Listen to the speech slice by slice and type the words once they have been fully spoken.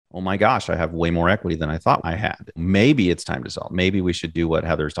oh my gosh, I have way more equity than I thought I had. Maybe it's time to sell. Maybe we should do what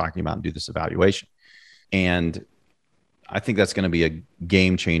Heather's talking about and do this evaluation. And I think that's going to be a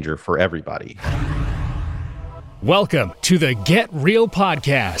game changer for everybody. Welcome to the Get Real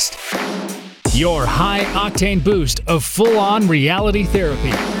Podcast, your high-octane boost of full-on reality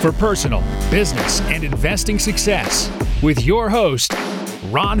therapy for personal, business, and investing success with your host,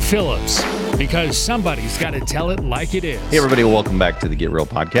 Ron Phillips, because somebody's got to tell it like it is. Hey, everybody. Welcome back to the Get Real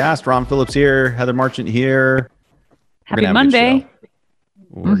Podcast. Ron Phillips here. Heather Marchant here. Happy Monday.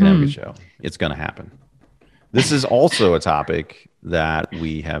 We're going to have a good show. It's going to happen. This is also a topic that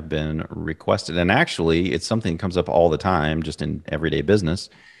we have been requested. And actually, it's something that comes up all the time, just in everyday business.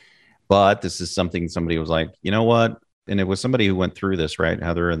 But this is something somebody was like, you know what? And it was somebody who went through this, right,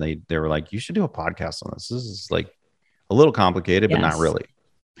 Heather? And they were like, you should do a podcast on this. This is like a little complicated, but not really.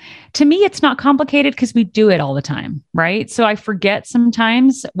 To me, it's not complicated because we do it all the time, right? So I forget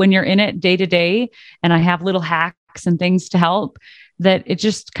sometimes when you're in it day to day, and I have little hacks and things to help, that it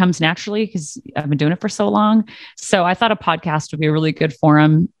just comes naturally because I've been doing it for so long. So I thought a podcast would be a really good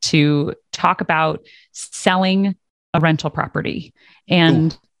forum to talk about selling a rental property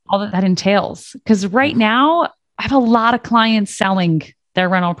and all that entails. Because right now, I have a lot of clients selling their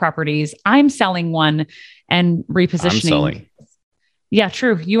rental properties. I'm selling one and repositioning. I'm selling. Yeah,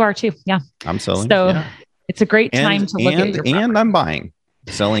 true. You are too. Yeah. I'm selling. So it's a great time to look at your property. And I'm buying,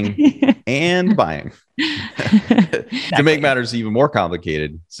 selling and buying. To make matters even more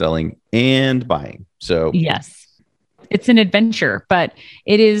complicated, selling and buying. So yes, it's an adventure, but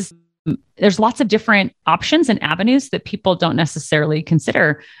there's lots of different options and avenues that people don't necessarily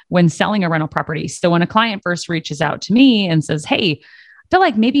consider when selling a rental property. So when a client first reaches out to me and says, hey, I feel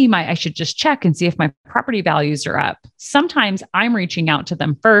like maybe I should just check and see if my property values are up. Sometimes I'm reaching out to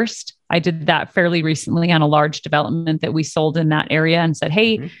them first. I did that fairly recently on a large development that we sold in that area and said,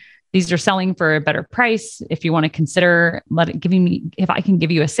 hey, these are selling for a better price. If you want to consider if I can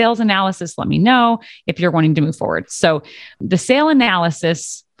give you a sales analysis, let me know if you're wanting to move forward. So the sale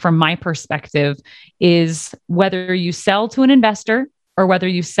analysis from my perspective is whether you sell to an investor or whether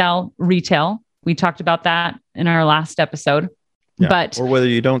you sell retail. We talked about that in our last episode. Yeah, or whether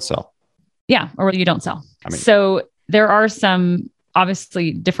you don't sell. Yeah, or whether you don't sell. So there are some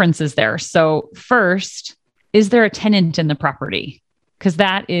obviously differences there. So first, is there a tenant in the property? Because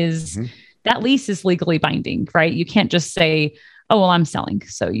that lease is legally binding, right? You can't just say, oh, well, I'm selling,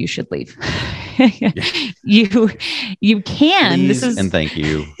 so you should leave. You can. Please and thank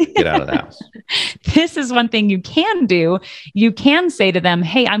you. Get out of the house. This is one thing you can do. You can say to them,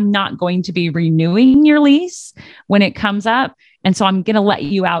 hey, I'm not going to be renewing your lease when it comes up. And so I'm going to let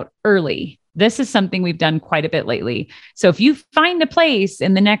you out early. This is something we've done quite a bit lately. So if you find a place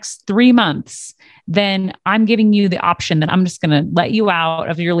in the next 3 months, then I'm giving you the option that I'm just going to let you out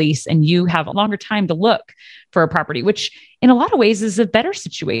of your lease and you have a longer time to look for a property, which in a lot of ways is a better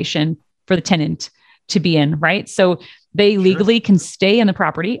situation for the tenant to be in, right? So they legally can stay in the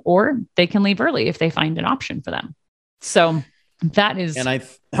property or they can leave early if they find an option for them. So that is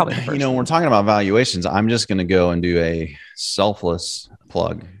probably the first when we're talking about valuations, I'm just going to go and do a selfless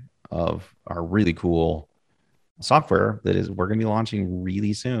plug of our really cool software we're going to be launching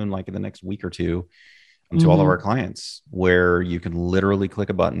really soon, like in the next week or two, to all of our clients, where you can literally click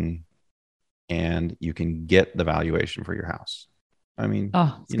a button and you can get the valuation for your house. I mean,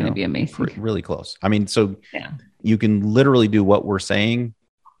 it's going to be amazing. Really close. I mean, so you can literally do what we're saying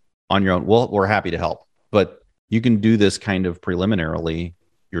on your own. Well, we're happy to help, but you can do this kind of preliminarily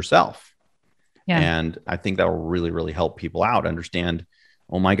yourself. Yeah. And I think that will really, really help people out understand,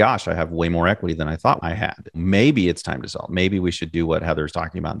 oh my gosh, I have way more equity than I thought I had. Maybe it's time to sell. Maybe we should do what Heather's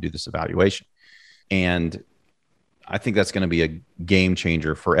talking about and do this evaluation. And I think that's going to be a game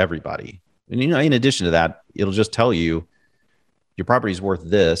changer for everybody. And, in addition to that, it'll just tell you your property is worth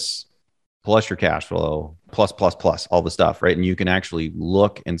this, plus your cash flow, plus all the stuff, right? And you can actually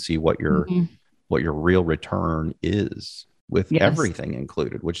look and see what your real return is with everything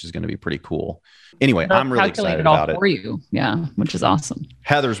included, which is going to be pretty cool. Anyway, I'm really excited about it. For you. Yeah, which is awesome.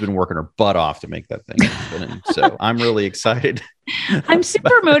 Heather's been working her butt off to make that thing happen. And so I'm really excited. I'm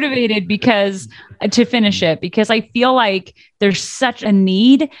super motivated to finish it because I feel like there's such a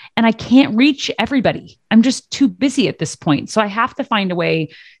need and I can't reach everybody. I'm just too busy at this point. So I have to find a way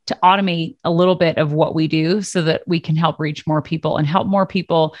to automate a little bit of what we do so that we can help reach more people and help more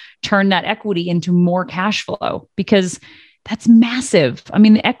people turn that equity into more cash flow, because that's massive. I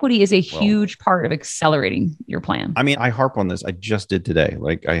mean, the equity is a huge part of accelerating your plan. I mean, I harp on this. I just did today.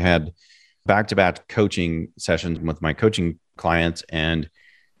 Like I had back-to-back coaching sessions with my coaching clients, and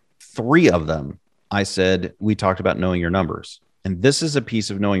 3 of them, I said, we talked about knowing your numbers. And this is a piece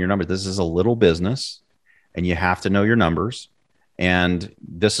of knowing your numbers. This is a little business and you have to know your numbers. And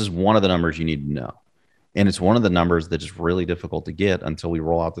this is one of the numbers you need to know. And it's one of the numbers that is really difficult to get until we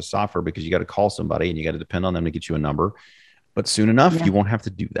roll out the software, because you got to call somebody and you got to depend on them to get you a number. But soon enough, you won't have to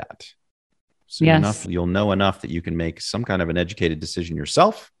do that. Soon enough, you'll know enough that you can make some kind of an educated decision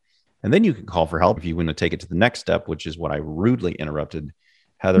yourself. And then you can call for help if you want to take it to the next step, which is what I rudely interrupted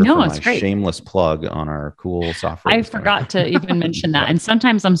Heather for my shameless plug on our cool software. I forgot to even mention that. And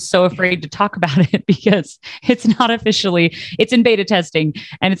sometimes I'm so afraid to talk about it because it's in beta testing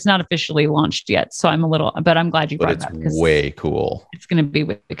and it's not officially launched yet. So but I'm glad you brought that. It's way cool. It's going to be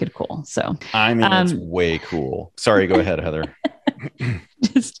wicked cool. So, I mean, it's way cool. Sorry, go ahead, Heather.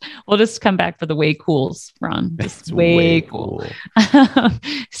 We'll just come back for the way cools, Ron. It's way cool.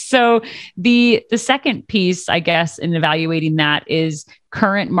 So the second piece, I guess, in evaluating that is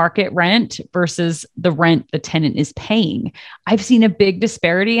current market rent versus the rent the tenant is paying. I've seen a big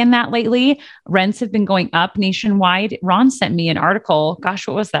disparity in that lately. Rents have been going up nationwide. Ron sent me an article. Gosh,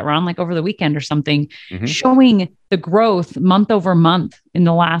 what was that, Ron? Like over the weekend or something, showing the growth month over month in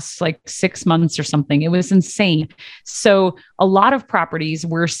the last 6 months or something. It was insane. So a lot of properties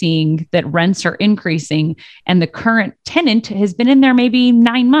we're seeing that rents are increasing and the current tenant has been in there maybe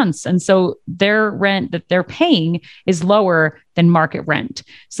 9 months. And so their rent that they're paying is lower than market rent.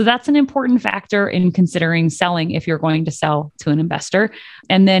 So that's an important factor in considering selling if you're going to sell to an investor.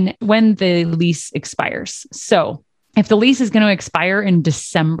 And then when the lease expires. So if the lease is going to expire in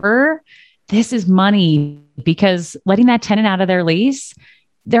December, this is money, because letting that tenant out of their lease,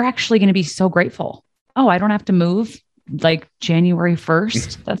 they're actually going to be so grateful. Oh, I don't have to move January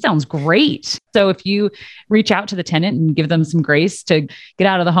 1st. That sounds great. So if you reach out to the tenant and give them some grace to get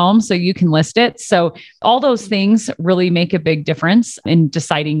out of the home so you can list it. So all those things really make a big difference in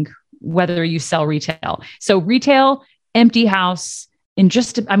deciding whether you sell retail. So retail, empty house,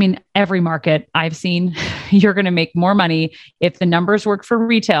 in every market I've seen, you're going to make more money if the numbers work for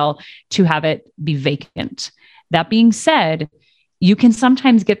retail to have it be vacant. That being said, you can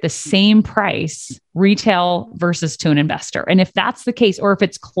sometimes get the same price retail versus to an investor. And if that's the case, or if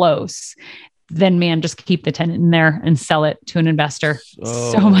it's close, then man, just keep the tenant in there and sell it to an investor.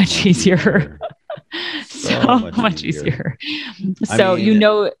 So much easier. So much easier. So,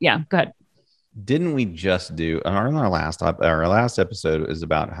 go ahead. Didn't we just do our last episode is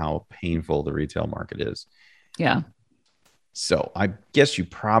about how painful the retail market is. Yeah. So I guess you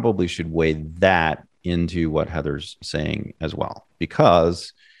probably should weigh that into what Heather's saying as well,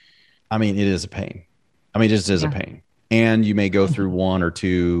 because it is a pain. It just is a pain. And you may go through one or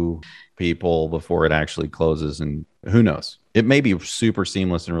two people before it actually closes, and who knows? It may be super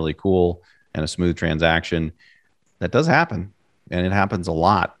seamless and really cool and a smooth transaction. That does happen, and it happens a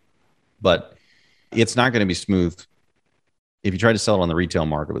lot, but it's not going to be smooth. If you try to sell it on the retail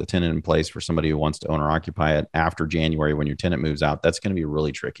market with a tenant in place for somebody who wants to own or occupy it after January when your tenant moves out, that's going to be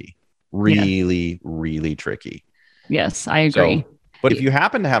really tricky. Really tricky. Yes, I agree. But if you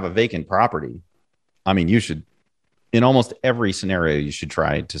happen to have a vacant property, you should, in almost every scenario, you should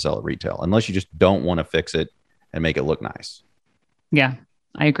try to sell it retail, unless you just don't want to fix it and make it look nice. Yeah,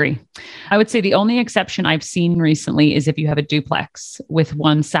 I agree. I would say the only exception I've seen recently is if you have a duplex with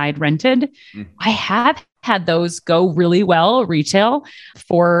one side rented. I have had those go really well retail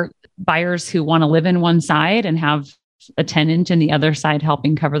for buyers who want to live in one side and have a tenant in the other side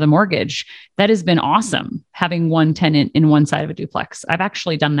helping cover the mortgage. That has been awesome, having one tenant in one side of a duplex. I've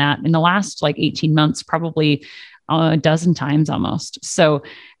actually done that in the last 18 months, probably a dozen times almost. So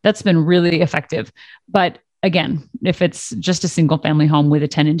that's been really effective. But again, if it's just a single family home with a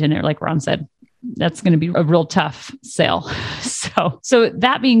tenant in it, like Ron said, that's going to be a real tough sale. So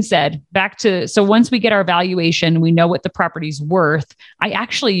that being said, once we get our valuation, we know what the property's worth. I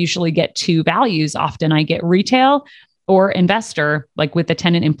actually usually get two values. Often I get retail or investor, with the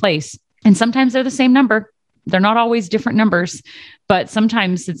tenant in place. And sometimes they're the same number. They're not always different numbers, but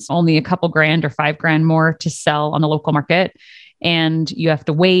sometimes it's only a couple grand or $5,000 more to sell on the local market. And you have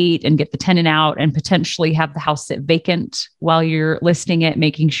to wait and get the tenant out and potentially have the house sit vacant while you're listing it,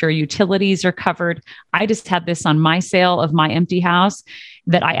 making sure utilities are covered. I just had this on my sale of my empty house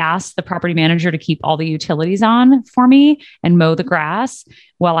that I asked the property manager to keep all the utilities on for me and mow the grass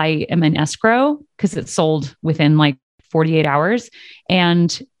while I am in escrow, because it sold within 48 hours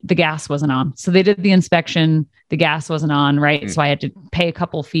and the gas wasn't on. So they did the inspection, the gas wasn't on, right? So I had to pay a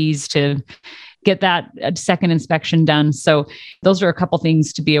couple fees to get that second inspection done. So those are a couple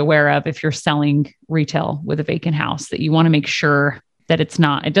things to be aware of if you're selling retail with a vacant house, that you want to make sure that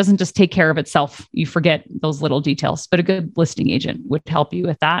it doesn't just take care of itself. You forget those little details, but a good listing agent would help you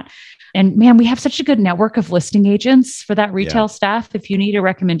with that. And man, we have such a good network of listing agents for that retail staff. If you need a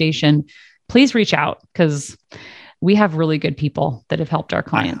recommendation, please reach out, because we have really good people that have helped our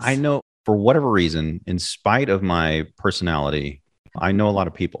clients. I know, for whatever reason, in spite of my personality, I know a lot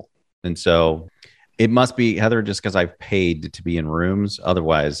of people. And so it must be, Heather, just because I've paid to be in rooms.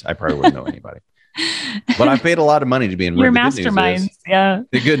 Otherwise, I probably wouldn't know anybody. But I paid a lot of money to be in rooms. Your masterminds. Yeah.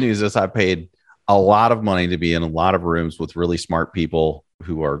 The good news is I paid a lot of money to be in a lot of rooms with really smart people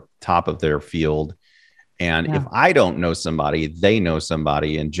who are top of their field. And if I don't know somebody, they know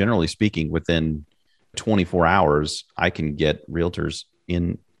somebody. And generally speaking, within 24 hours, I can get realtors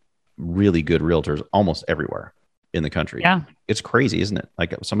in, really good realtors almost everywhere in the country. Yeah. It's crazy, isn't it?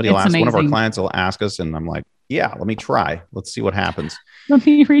 Like somebody will ask, one of our clients will ask us, and I'm like, yeah, let me try. Let's see what happens. Let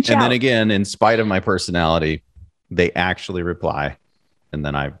me reach out. And then again, in spite of my personality, they actually reply. And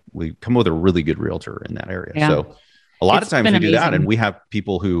then we come with a really good realtor in that area. Yeah. So a lot of times we do that, and we have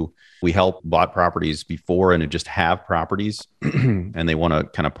people who we help bought properties before and just have properties and they want to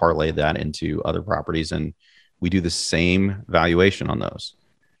kind of parlay that into other properties. And we do the same valuation on those.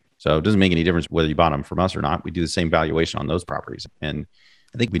 So it doesn't make any difference whether you bought them from us or not. We do the same valuation on those properties. And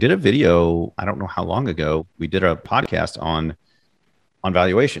I think we did a video, I don't know how long ago, we did a podcast on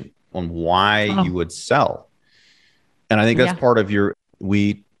valuation, on why you would sell. And I think that's part of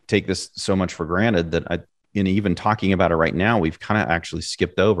we take this so much for granted that in even talking about it right now, we've kind of actually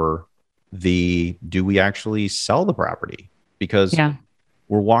skipped over do we actually sell the property? Because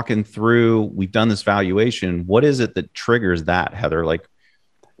we're walking through, we've done this valuation. What is it that triggers that, Heather? Like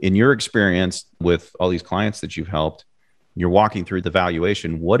in your experience with all these clients that you've helped, you're walking through the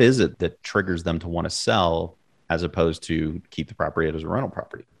valuation. What is it that triggers them to want to sell as opposed to keep the property as a rental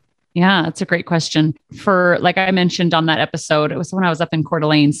property? Yeah, that's a great question. Like I mentioned on that episode, it was when I was up in Coeur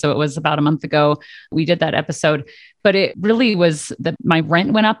d'Alene. So it was about a month ago, we did that episode, but it really was that my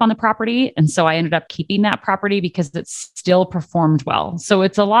rent went up on the property. And so I ended up keeping that property because it still performed well. So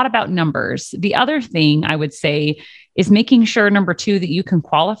it's a lot about numbers. The other thing I would say is making sure, number two, that you can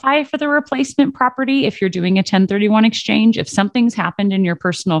qualify for the replacement property. If you're doing a 1031 exchange, if something's happened in your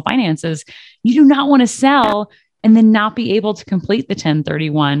personal finances, you do not want to sell and then not be able to complete the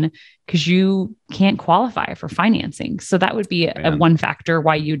 1031 because you can't qualify for financing. So that would be a one factor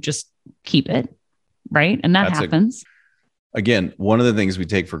why you just keep it, right? And that happens. Again, one of the things we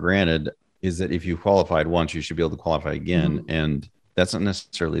take for granted is that if you qualified once, you should be able to qualify again. Mm-hmm. And that's not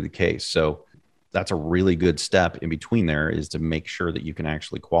necessarily the case. So that's a really good step in between there, is to make sure that you can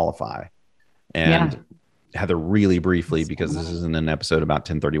actually qualify. And Heather, really briefly, because this isn't an episode about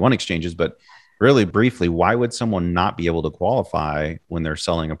 1031 exchanges, but really briefly, why would someone not be able to qualify when they're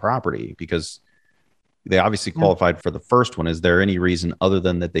selling a property? Because they obviously qualified for the first one. Is there any reason other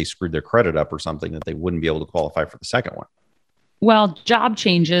than that they screwed their credit up or something that they wouldn't be able to qualify for the second one? Well, job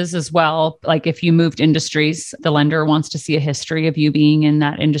changes as well. Like if you moved industries, the lender wants to see a history of you being in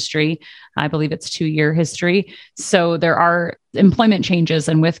that industry. I believe it's 2-year history. So there are employment changes,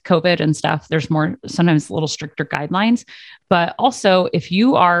 and with COVID and stuff, there's sometimes a little stricter guidelines. But also if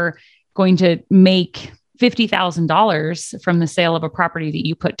you are going to make $50,000 from the sale of a property that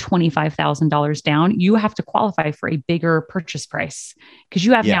you put $25,000 down, you have to qualify for a bigger purchase price because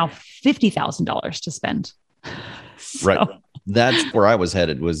you have now $50,000 to spend. Right. That's where I was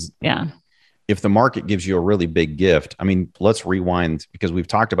headed was, if the market gives you a really big gift, I mean, let's rewind, because we've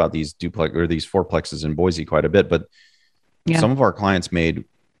talked about these duplex or these fourplexes in Boise quite a bit, but some of our clients made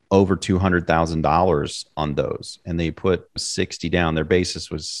over $200,000 on those, and they put 60 down. Their basis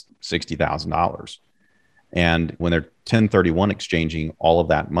was $60,000. And when they're 1031 exchanging all of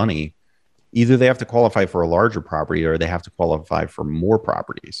that money, either they have to qualify for a larger property or they have to qualify for more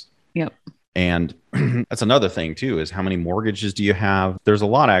properties. Yep. And that's another thing too, is how many mortgages do you have? There's a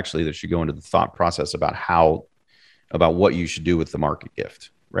lot actually that should go into the thought process about what you should do with the market gift,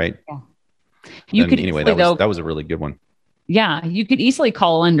 right? Yeah. That was a really good one. Yeah. You could easily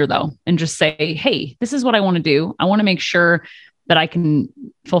call a lender though, and just say, hey, this is what I want to do. I want to make sure that I can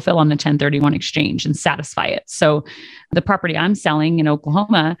fulfill on the 1031 exchange and satisfy it. So the property I'm selling in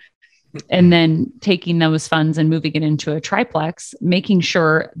Oklahoma, and then taking those funds and moving it into a triplex, making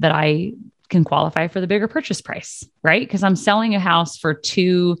sure that I can qualify for the bigger purchase price, right? Because I'm selling a house for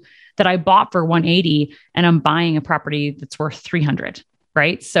that I bought for 180, and I'm buying a property that's worth 300,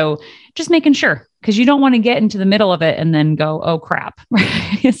 right? So just making sure, because you don't want to get into the middle of it and then go, oh crap.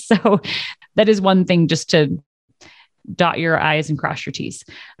 So that is one thing, just to dot your I's and cross your T's.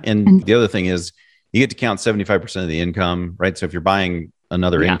 And the other thing is you get to count 75% of the income, right? So if you're buying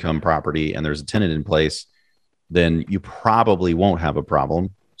another income property and there's a tenant in place, then you probably won't have a problem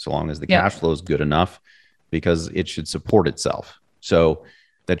so long as the cash flow is good enough, because it should support itself. So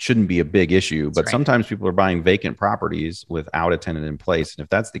that shouldn't be a big issue. But sometimes people are buying vacant properties without a tenant in place. And if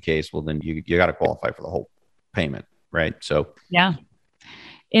that's the case, well, then you got to qualify for the whole payment, right? So yeah.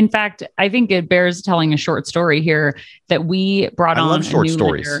 In fact, I think it bears telling a short story here that we brought on. I love short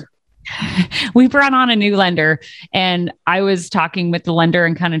stories. We brought on a new lender, and I was talking with the lender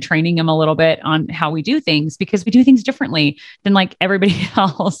and kind of training him a little bit on how we do things, because we do things differently than like everybody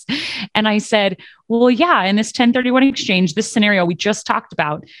else. And I said, well, yeah, in this 1031 exchange, this scenario we just talked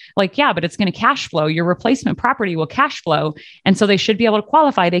about, like, yeah, but it's going to cash flow. Your replacement property will cash flow. And so they should be able to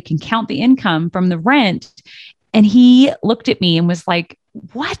qualify. They can count the income from the rent. And he looked at me and was like,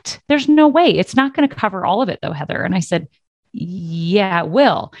 what? There's no way. It's not going to cover all of it though, Heather. And I said, yeah, it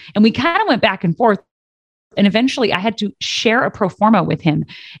will. And we kind of went back and forth. And eventually I had to share a pro forma with him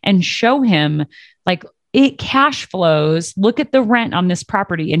and show him, like, it cash flows. Look at the rent on this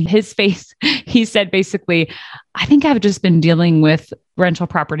property. And his face, he said, basically, I think I've just been dealing with rental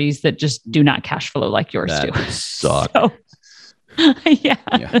properties that just do not cash flow like yours do. Suck. So,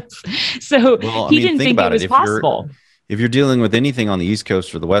 yeah. So he didn't think it was possible. If you're dealing with anything on the East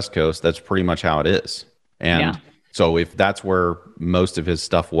Coast or the West Coast, that's pretty much how it is. And so if that's where most of his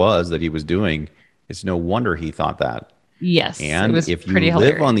stuff was that he was doing, it's no wonder he thought that. Yes. And if you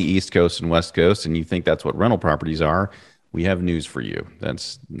live on the East Coast and West Coast and you think that's what rental properties are, we have news for you.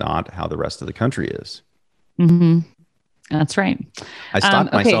 That's not how the rest of the country is. Mm-hmm. That's right. I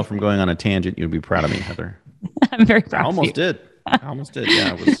stopped myself from going on a tangent. You'd be proud of me, Heather. I'm very proud I almost did.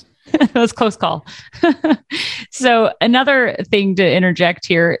 Yeah, it was. That was a close call. So another thing to interject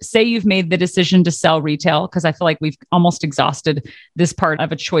here, say you've made the decision to sell retail, because I feel like we've almost exhausted this part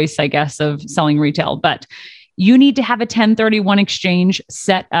of a choice, I guess, of selling retail, but you need to have a 1031 exchange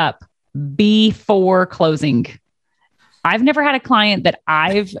set up before closing. I've never had a client that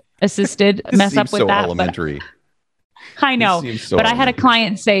I've assisted mess up with that. Elementary. I know, but I had a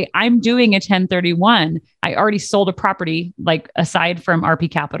client say, I'm doing a 1031. I already sold a property, like aside from RP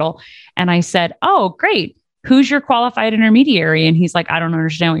Capital. And I said, oh, great. Who's your qualified intermediary? And he's like, I don't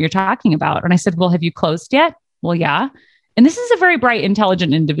understand what you're talking about. And I said, well, have you closed yet? Well, yeah. And this is a very bright,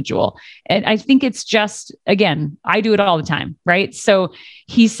 intelligent individual. And I think it's just, again, I do it all the time, right? So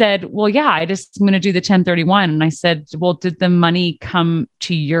he said, well, yeah, I'm going to do the 1031. And I said, well, did the money come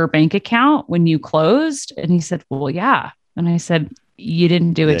to your bank account when you closed? And he said, well, yeah. And I said, you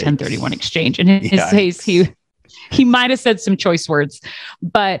didn't do a 1031 exchange. And in his case, he might've said some choice words,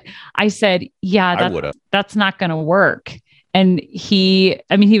 but I said, yeah, that's not going to work. And he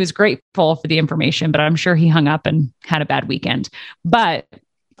was grateful for the information, but I'm sure he hung up and had a bad weekend. But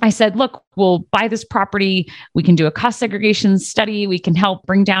I said, look, we'll buy this property. We can do a cost segregation study. We can help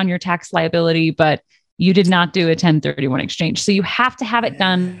bring down your tax liability, but you did not do a 1031 exchange. So you have to have it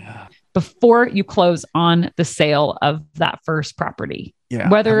done before you close on the sale of that first property. Yeah.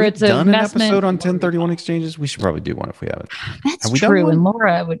 Whether it's an investment. An episode on 1031 exchanges? We should probably do one if we haven't. That's true. And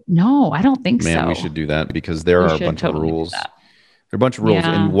Laura would, no, I don't think so. Man, we should do that because there are a bunch of rules. There are a bunch of rules.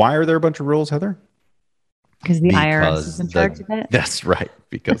 Yeah. And why are there a bunch of rules, Heather? Because the IRS is in charge of it. That's right.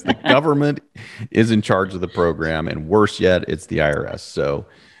 Because the government is in charge of the program. And worse yet, it's the IRS. So,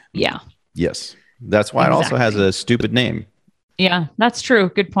 yeah. Yes. That's why it also has a stupid name. Yeah, that's true.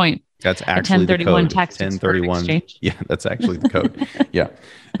 Good point. That's actually 1031 the code. Tax 1031 exchange. Yeah, that's actually the code. Yeah.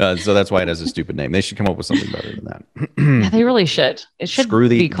 So that's why it has a stupid name. They should come up with something better than that. Yeah, they really should. It should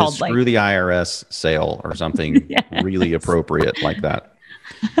be called the IRS sale or something really appropriate like that.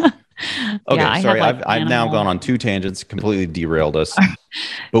 Okay, sorry. I've now gone on two tangents, completely derailed us.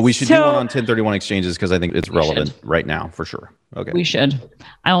 But we should do one on 1031 exchanges because I think it's relevant right now for sure. Okay. We should.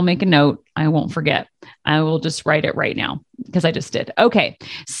 I will make a note. I won't forget. I will just write it right now because I just did. Okay.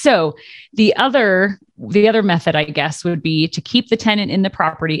 So the other method, I guess, would be to keep the tenant in the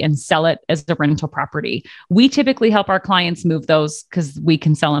property and sell it as a rental property. We typically help our clients move those because we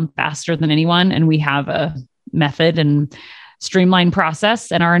can sell them faster than anyone. And we have a method and streamlined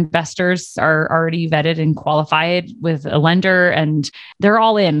process, and our investors are already vetted and qualified with a lender and they're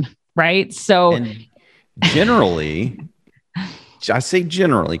all in, right? So and generally, I say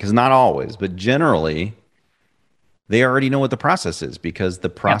generally, because not always, but generally, they already know what the process is because the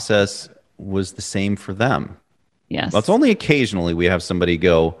process was the same for them. Yes. That's only occasionally we have somebody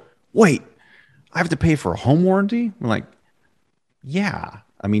go, wait, I have to pay for a home warranty? I'm like, yeah.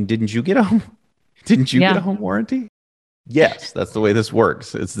 I mean, didn't you get a home warranty? Yes, that's the way this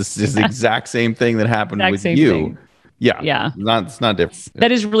works. It's the exact same thing that happened with you. Yeah. It's not different.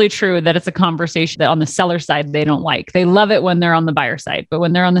 That is really true, that it's a conversation that on the seller side, they don't like. They love it when they're on the buyer side, but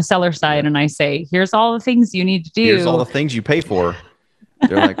when they're on the seller side and I say, here's all the things you need to do. Here's all the things you pay for.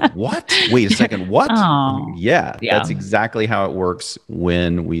 They're like, what? Wait a second. What? Oh, yeah, that's exactly how it works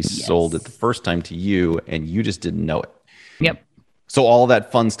when we sold it the first time to you and you just didn't know it. Yep. So all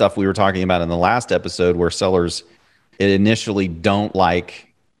that fun stuff we were talking about in the last episode where sellers initially don't like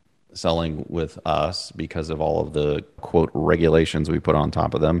selling with us because of all of the quote regulations we put on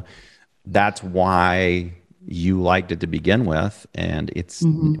top of them. That's why you liked it to begin with. And it's,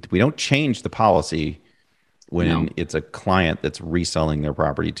 we don't change the policy when it's a client that's reselling their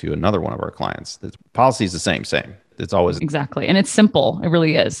property to another one of our clients. The policy is the same. It's always exactly. And it's simple. It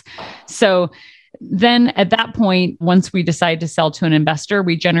really is. So then at that point, once we decide to sell to an investor,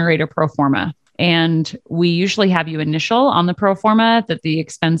 we generate a pro forma. And we usually have you initial on the pro forma that the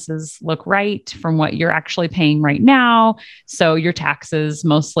expenses look right from what you're actually paying right now. So your taxes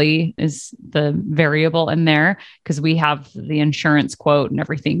mostly is the variable in there because we have the insurance quote and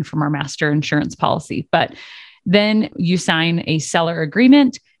everything from our master insurance policy. But then you sign a seller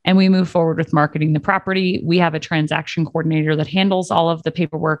agreement and we move forward with marketing the property. We have a transaction coordinator that handles all of the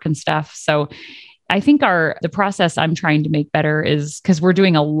paperwork and stuff. So I think the process I'm trying to make better is because we're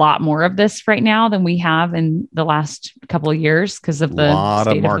doing a lot more of this right now than we have in the last couple of years because of the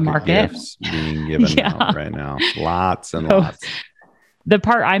state of the market. Gifts being given out right now. Lots and lots. The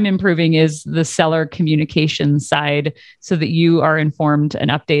part I'm improving is the seller communication side so that you are informed and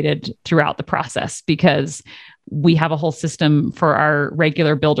updated throughout the process because we have a whole system for our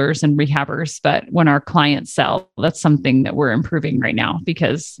regular builders and rehabbers, but when our clients sell, that's something that we're improving right now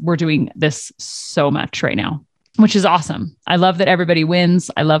because we're doing this so much right now, which is awesome. I love that everybody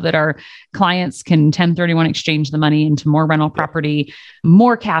wins. I love that our clients can 1031 exchange the money into more rental property,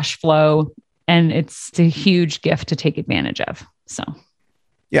 more cash flow, and it's a huge gift to take advantage of. So,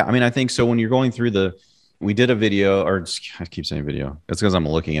 yeah, I mean, I think so when you're going through we did a video, or I keep saying video. It's because I'm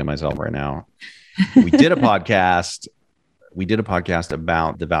looking at myself right now. We did a podcast.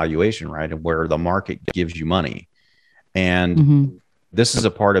 About the valuation, right? And where the market gives you money. And this is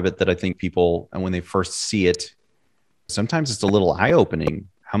a part of it that I think people, and when they first see it, sometimes it's a little eye-opening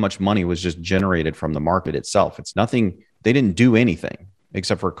how much money was just generated from the market itself. It's nothing, they didn't do anything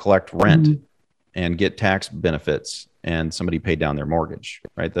except for collect rent and get tax benefits and somebody paid down their mortgage,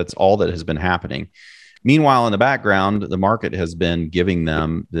 right? That's all that has been happening. Meanwhile, in the background, the market has been giving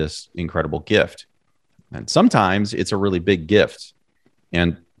them this incredible gift. And sometimes it's a really big gift.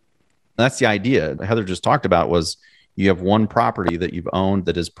 And that's the idea Heather just talked about was you have one property that you've owned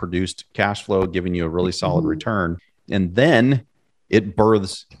that has produced cash flow, giving you a really solid return. And then it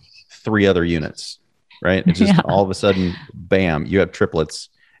births 3 other units, right? It's just all of a sudden, bam, you have triplets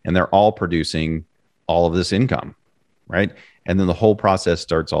and they're all producing all of this income, right? And then the whole process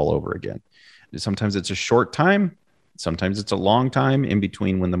starts all over again. Sometimes it's a short time. Sometimes it's a long time in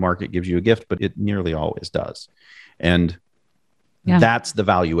between when the market gives you a gift, but it nearly always does. And that's the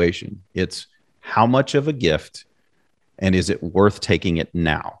valuation. It's how much of a gift and is it worth taking it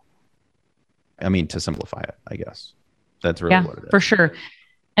now? I mean, to simplify it, I guess. That's really what it is. For sure.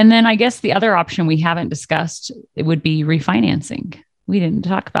 And then I guess the other option we haven't discussed, it would be refinancing. We didn't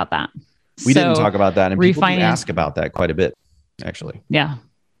talk about that. We didn't talk about that. And people do ask about that quite a bit, actually. Yeah.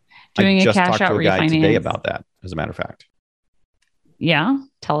 Doing a cash out refinance. I just talked to a guy today about that, as a matter of fact. Yeah.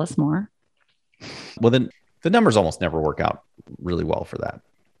 Tell us more. Well, then the numbers almost never work out really well for that.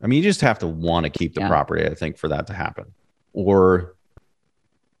 I mean, you just have to want to keep the property, I think, for that to happen. Or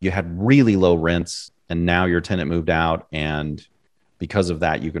you had really low rents and now your tenant moved out. And because of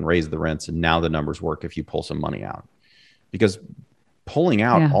that, you can raise the rents. And now the numbers work if you pull some money out. Because pulling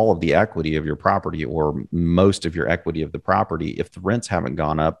out all of the equity of your property or most of your equity of the property, if the rents haven't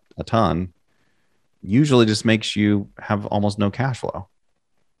gone up a ton, usually just makes you have almost no cash flow,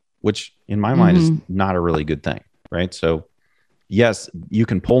 which in my mind is not a really good thing, right? So yes, you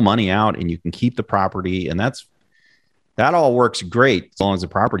can pull money out and you can keep the property, and that all works great as long as the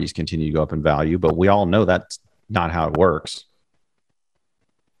properties continue to go up in value, but we all know that's not how it works.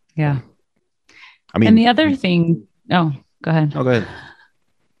 Yeah. I mean, and the other thing, go ahead. Oh, go ahead.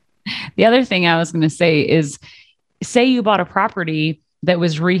 The other thing I was going to say is, say you bought a property that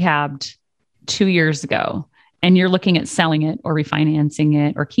was rehabbed 2 years ago and you're looking at selling it or refinancing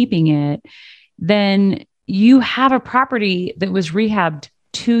it or keeping it, then you have a property that was rehabbed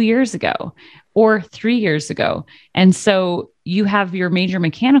 2 years ago or 3 years ago. And so you have your major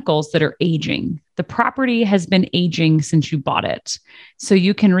mechanicals that are aging. The property has been aging since you bought it. So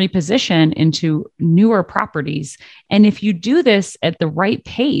you can reposition into newer properties. And if you do this at the right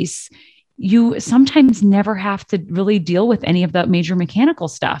pace, you sometimes never have to really deal with any of that major mechanical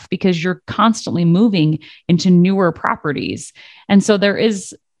stuff because you're constantly moving into newer properties. And so there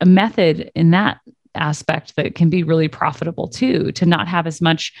is a method in that aspect that can be really profitable too, to not have as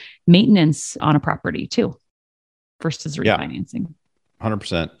much maintenance on a property too, versus refinancing.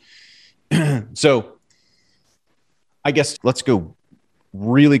 100%. So I guess let's go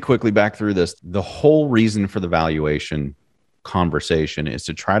really quickly back through this. The whole reason for the valuation conversation is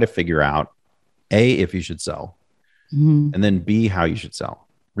to try to figure out A, if you should sell, and then B, how you should sell,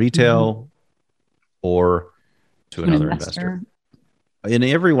 retail or to another investor. In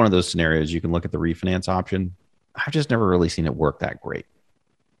every one of those scenarios, you can look at the refinance option. I've just never really seen it work that great.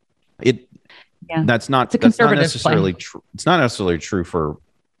 That's not necessarily true. It's not necessarily true for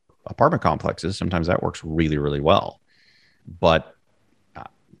apartment complexes. Sometimes that works really, really well. But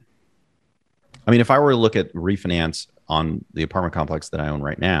I mean, if I were to look at refinance on the apartment complex that I own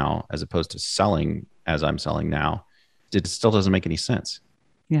right now, as opposed to selling as I'm selling now, it still doesn't make any sense.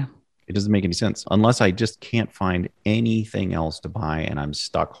 Yeah. It doesn't make any sense unless I just can't find anything else to buy and I'm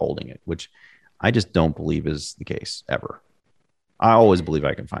stuck holding it, which I just don't believe is the case ever. I always believe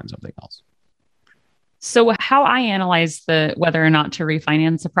I can find something else. So how I analyze whether or not to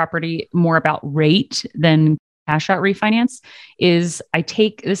refinance a property more about rate than cash out refinance is I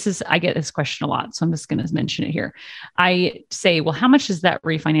get this question a lot, so I'm just going to mention it here. I say, well, how much is that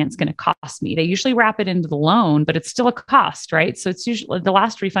refinance going to cost me? They usually wrap it into the loan, but it's still a cost, right? So it's usually the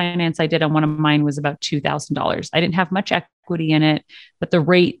last refinance I did on one of mine was about $2,000. I didn't have much equity in it, but the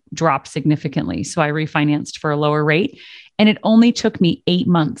rate dropped significantly. So I refinanced for a lower rate, and it only took me 8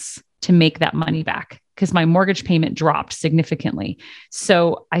 months to make that money back, because my mortgage payment dropped significantly.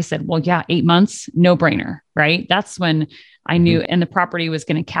 So I said, well, yeah, 8 months, no brainer, right? That's when I knew, and the property was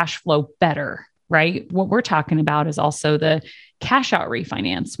going to cash flow better, right? What we're talking about is also the cash out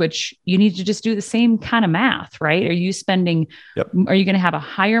refinance, which you need to just do the same kind of math, right? Are you spending, are you going to have a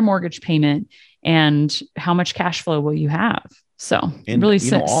higher mortgage payment, and how much cash flow will you have? So really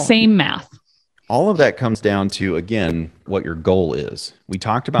same math. All of that comes down to, again, what your goal is. We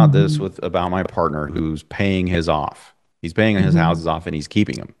talked about this about my partner who's paying his off. He's paying his houses off and he's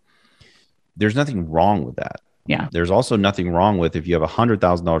keeping them. There's nothing wrong with that. Yeah. There's also nothing wrong with, if you have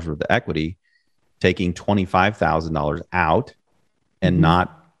 $100,000 worth of equity, taking $25,000 out and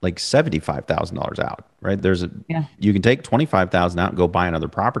not like $75,000 out, right? You can take $25,000 out and go buy another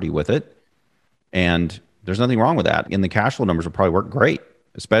property with it. And there's nothing wrong with that. And the cash flow numbers will probably work great,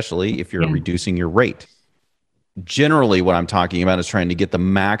 especially if you're reducing your rate. Generally, what I'm talking about is trying to get the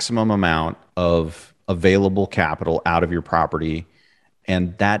maximum amount of available capital out of your property.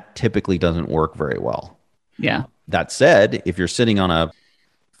 And that typically doesn't work very well. Yeah. That said, if you're sitting on a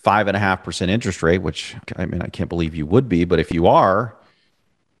 5.5% interest rate, which I mean, I can't believe you would be, but if you are,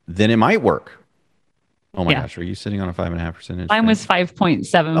 then it might work. Oh my gosh, are you sitting on a 5.5% interest rate? Mine was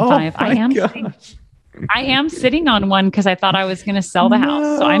 5.75. I am sitting on one because I thought I was going to sell the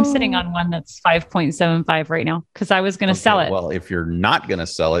house. So I'm sitting on one that's 5.75 right now because I was going to sell it. Well, if you're not going to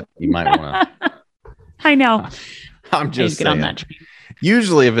sell it, you might want to. I know. I'm just saying. On that train.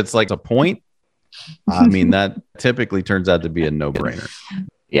 Usually if it's like a point, I mean, that typically turns out to be a no-brainer.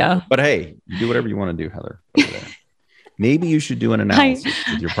 Yeah. But hey, you do whatever you want to do, Heather. Maybe you should do an analysis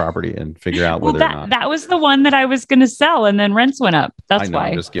with your property and figure out whether or not. That was the one that I was going to sell, and then rents went up. That's why.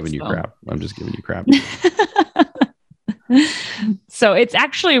 I'm just giving you crap. So it's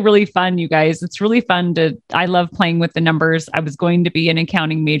actually really fun, you guys. It's really fun I love playing with the numbers. I was going to be an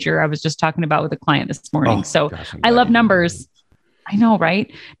accounting major. I was just talking about with a client this morning. I love numbers. I know, right?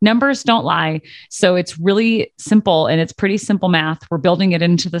 Numbers don't lie. So it's really simple, and it's pretty simple math. We're building it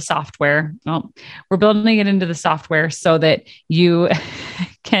into the software. We're building it into the software so that you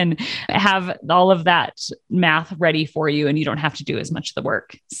can have all of that math ready for you and you don't have to do as much of the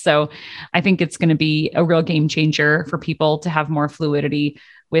work. So I think it's going to be a real game changer for people to have more fluidity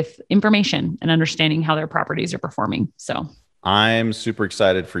with information and understanding how their properties are performing. So I'm super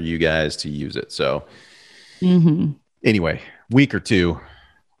excited for you guys to use it. So anyway, week or two,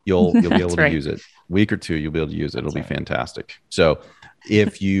 you'll be able to use it. Week or two, you'll be able to use it. It'll be fantastic. So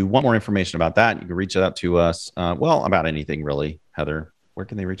if you want more information about that, you can reach out to us. About anything really. Heather, where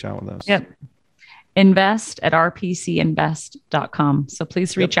can they reach out with us? Yep. invest@rpcinvest.com. So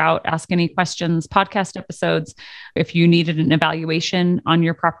please reach out, ask any questions, podcast episodes. If you needed an evaluation on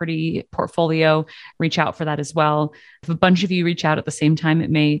your property portfolio, reach out for that as well. If a bunch of you reach out at the same time, it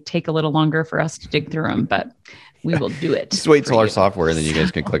may take a little longer for us to dig through them, but We will do it. Just wait till our software, and then you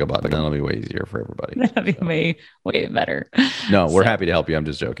guys can click a button. Then it'll be way easier for everybody. That'll be way better. No, we're happy to help you. I'm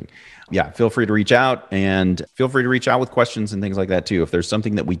just joking. Yeah, feel free to reach out, and feel free to reach out with questions and things like that too. If there's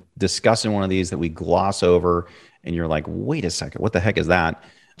something that we discuss in one of these that we gloss over and you're like, wait a second, what the heck is that?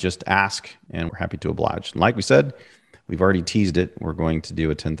 Just ask, and we're happy to oblige. And like we said, we've already teased it. We're going to do a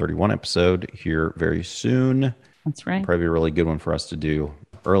 1031 episode here very soon. That's right. Probably a really good one for us to do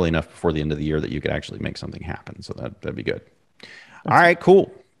early enough before the end of the year that you could actually make something happen. So that'd be good. All right,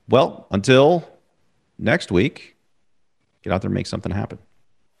 cool. Well, until next week, get out there and make something happen.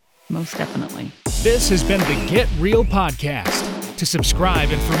 Most definitely. This has been the Get Real Podcast. To subscribe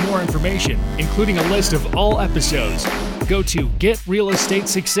and for more information, including a list of all episodes, go to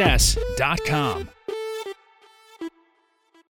getrealestatesuccess.com.